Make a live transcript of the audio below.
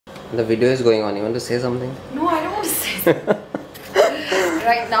The video is going on. You want to say something? No, I don't want to say something.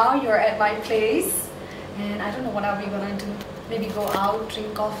 Right now you're at my place and I don't know what are we gonna do. Maybe go out,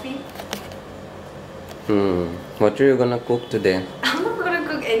 drink coffee. What are you gonna cook today? I'm not gonna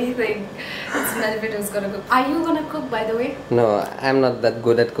cook anything. It's Melvin who's gonna cook. Are you gonna cook, by the way? No, I'm not that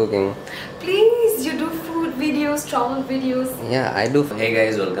good at cooking. Please, you do food videos, travel videos. Yeah, I do. Hey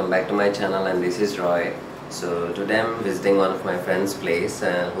guys, welcome back to my channel and this is Roy. So today I'm visiting one of my friend's place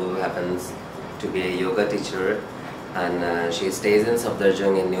who happens to be a yoga teacher, and she stays in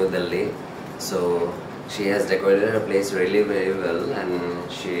Safdarjung in New Delhi. So she has decorated her place really very well and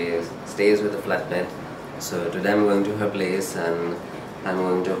she stays with a flatmate. So today I'm going to her place and I'm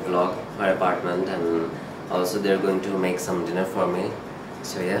going to vlog her apartment, and also they're going to make some dinner for me.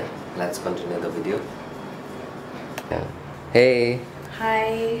 So yeah, let's continue the video. Yeah. Hey.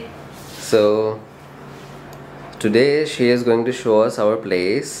 Hi. So today she is going to show us our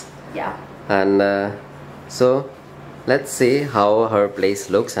place. Yeah. And so let's see how her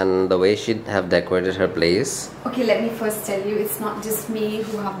place looks and the way she have decorated her place. Okay, let me first tell you, it's not just me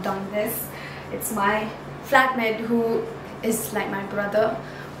who have done this. It's my flatmate who is like my brother,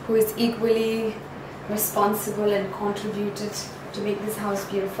 who is equally responsible and contributed to make this house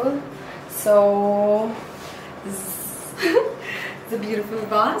beautiful. So this is the beautiful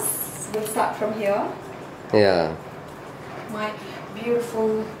vase. We'll start from here. Yeah. My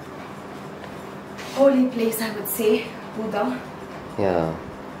beautiful holy place, I would say, Buddha. Yeah.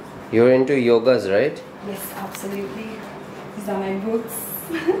 You're into yogas, right? Yes, absolutely. These are my books.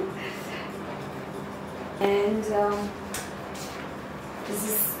 And this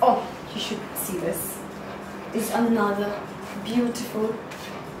is, oh, you should see this. This is another beautiful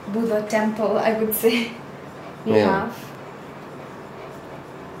Buddha temple, I would say, we have.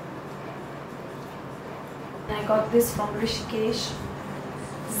 And I got this from Rishikesh.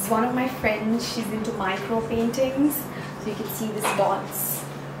 This is one of my friends. She's into micro paintings, so you can see these dots.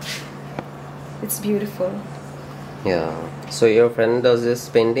 It's beautiful. Yeah. So your friend does this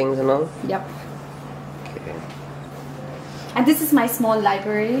paintings and all? Yep. Okay. And this is my small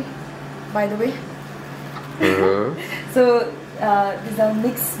library, by the way. So these are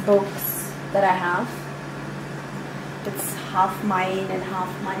mixed books that I have. It's half mine and half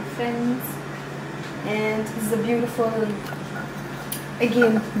my friends. And this is a beautiful,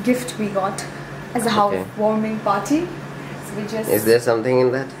 again, gift we got as a housewarming party. So we just... Is there something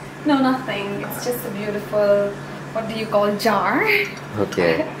in that? No, nothing. It's just a beautiful, what do you call, jar?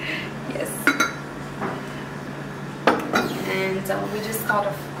 Okay. Yes. And we just thought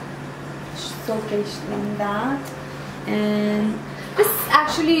of showcasing that. And this is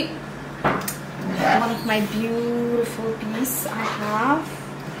actually one of my beautiful pieces I have.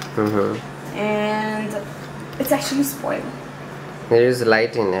 And it's actually spoiled. There is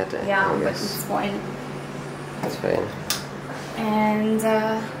light in it. Yeah, but it's spoiled. That's fine. And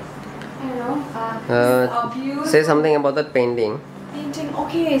I don't know. Beautiful Say something about that painting. painting.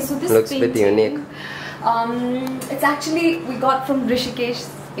 Okay, so this looks painting, a bit unique. It's actually we got from Rishikesh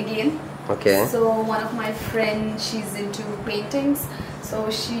again. Okay. So one of my friends, she's into paintings, so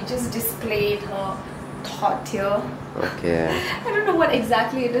she just displayed her thought here. Okay. I don't know what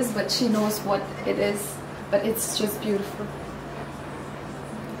exactly it is, but she knows what it is. But it's just beautiful.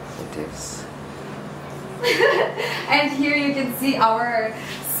 It is. And here you can see our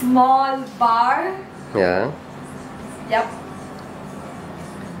small bar. Yeah. Yep.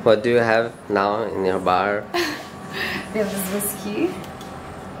 What do you have now in your bar? We have this whiskey.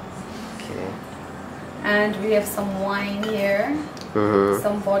 Okay. And we have some wine here.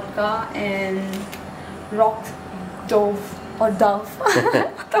 Some vodka and rock dove or dove.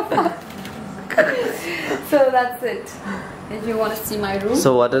 What the fuck? So that's it. If you want to see my room.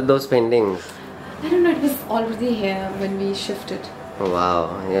 So what are those paintings? I don't know, it was already here when we shifted.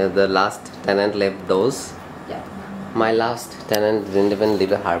 Wow. Yeah, the last tenant left those. Yeah. My last tenant didn't even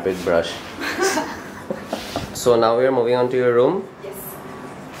leave a Harpic brush. So now we are moving on to your room? Yes.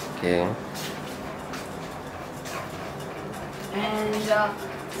 Okay. And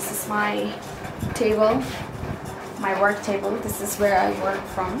this is my table, my work table. This is where I work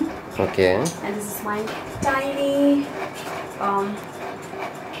from. Okay. And this is my tiny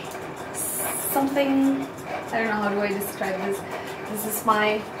something, I don't know how do I describe this. This is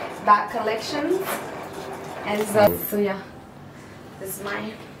my bag collection. And so yeah, this is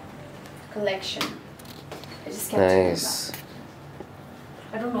my collection. I just kept Nice.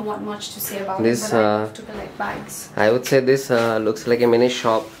 I don't know what much to say about This, it, but I have to collect bags. I would say this looks like a mini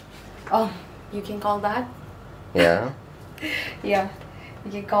shop. Oh, you can call that? Yeah. Yeah,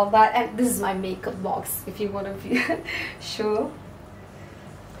 you can call that. And this is my makeup box, if you want to show.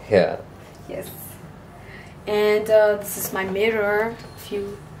 Yeah. Yes. And this is my mirror.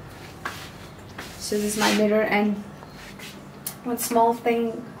 So this is my mirror, and one small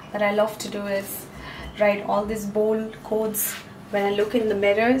thing that I love to do is write all these bold codes when I look in the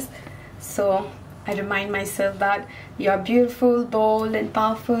mirrors. So I remind myself that you are beautiful, bold and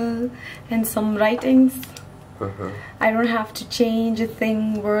powerful, and some writings. I don't have to change a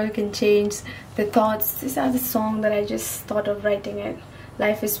thing, world can change the thoughts. These are the songs that I just thought of writing it.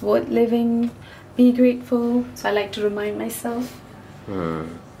 Life is worth living, be grateful. So I like to remind myself.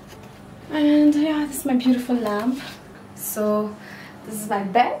 And yeah, this is my beautiful lamp. So this is my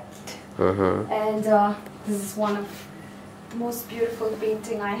bed. And this is one of the most beautiful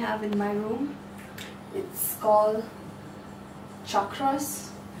painting I have in my room. It's called Chakras,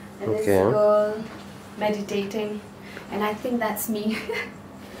 and it's a girl meditating, and I think that's me.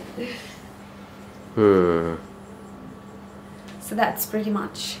 So that's pretty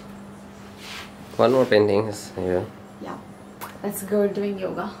much. One more painting is here. Yeah, that's a girl doing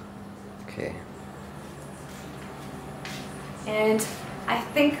yoga. Okay. And I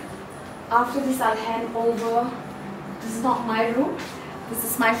think after this I'll hand over. This is not my room. This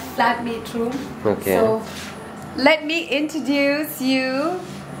is my flatmate room. Okay. So let me introduce you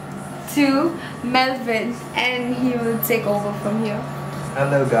to Melvin, and he will take over from here.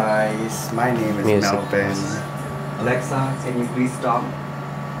 Hello guys, my name is Melvin. Alexa, can you please stop?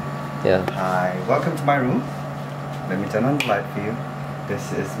 Yeah. Hi, welcome to my room. Let me turn on the light for you.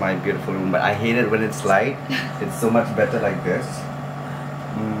 This is my beautiful room, but I hate it when it's light. It's so much better like this.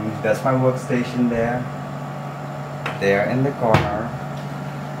 That's my workstation there. There in the corner.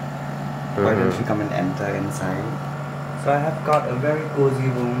 Why don't you come and enter inside? So I have got a very cozy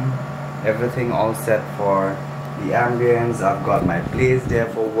room. Everything all set for the ambience. I've got my place there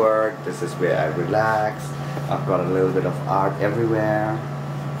for work. This is where I relax. I've got a little bit of art everywhere.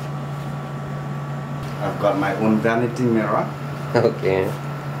 I've got my own vanity mirror. Okay.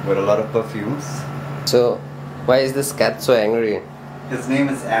 With a lot of perfumes. So, why is this cat so angry? His name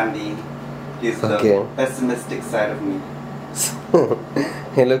is Andy. He's the pessimistic side of me.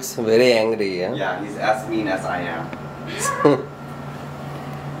 He looks very angry, yeah? Yeah, he's as mean as I am.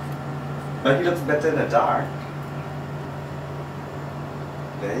 But he looks better in the dark.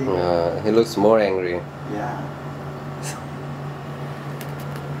 There you go. He looks more angry. Yeah.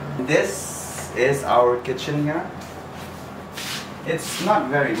 This is our kitchen here. It's not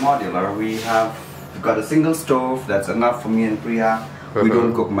very modular. We've got a single stove that's enough for me and Priya. We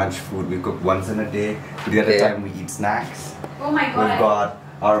don't cook much food. We cook once in a day. The other time we eat snacks. Oh my god. We've got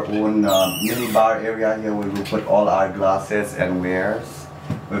our own mini bar area here where we put all our glasses and wares.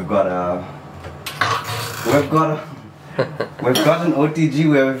 We've got an OTG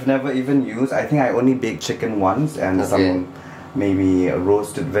where we've never even used. I think I only baked chicken once and some maybe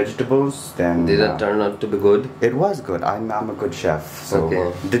roasted vegetables. Then did it turn out to be good? It was good. I'm a good chef.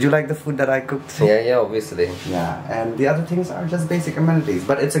 So did you like the food that I cooked? Yeah, obviously. Yeah, and the other things are just basic amenities.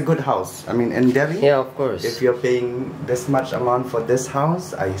 But it's a good house. I mean, in Delhi, yeah, of course. If you're paying this much amount for this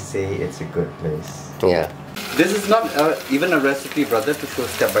house, I say it's a good place. Yeah. This is not even a recipe, brother, to show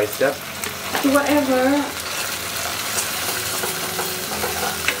step by step. Whatever.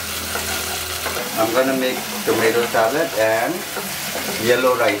 I'm gonna make tomato salad and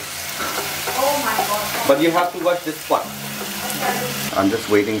yellow rice. Oh my god. But you have to watch this pot. I'm just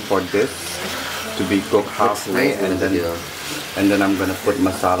waiting for this to be cooked halfway, and then I'm gonna put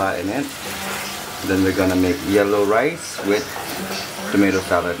masala in it. Then we're gonna make yellow rice with tomato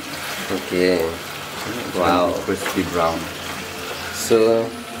salad. Okay. Wow. Crispy brown. So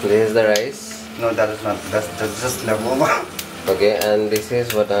this is the rice. No, that is not. That's just level. Okay, and this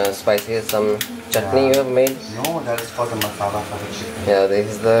is what spicy, some chutney you have made. No, that is for the masala for the chicken. Yeah, this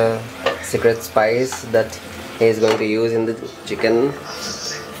is the secret spice that he is going to use in the chicken.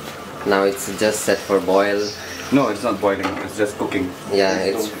 Now it's just set for boil. No, it's not boiling. It's just cooking. Yeah,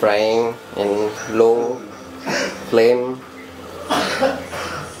 it's frying in low flame.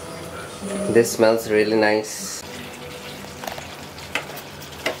 This smells really nice.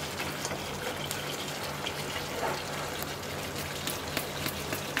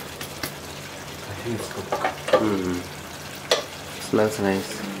 Smells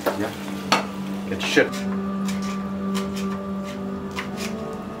nice. Yeah. It should.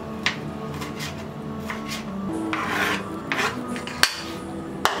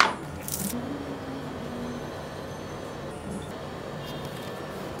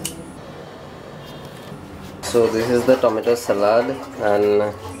 So this is the tomato salad, and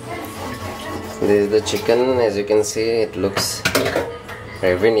this is the chicken. As you can see, it looks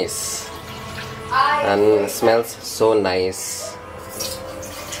ravenous and smells so nice.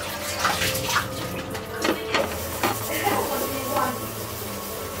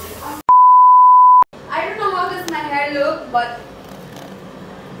 but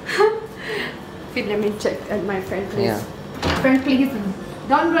wait, let me check at my friend, please. Yeah. Friend, please.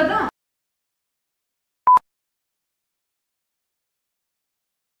 Done, brother.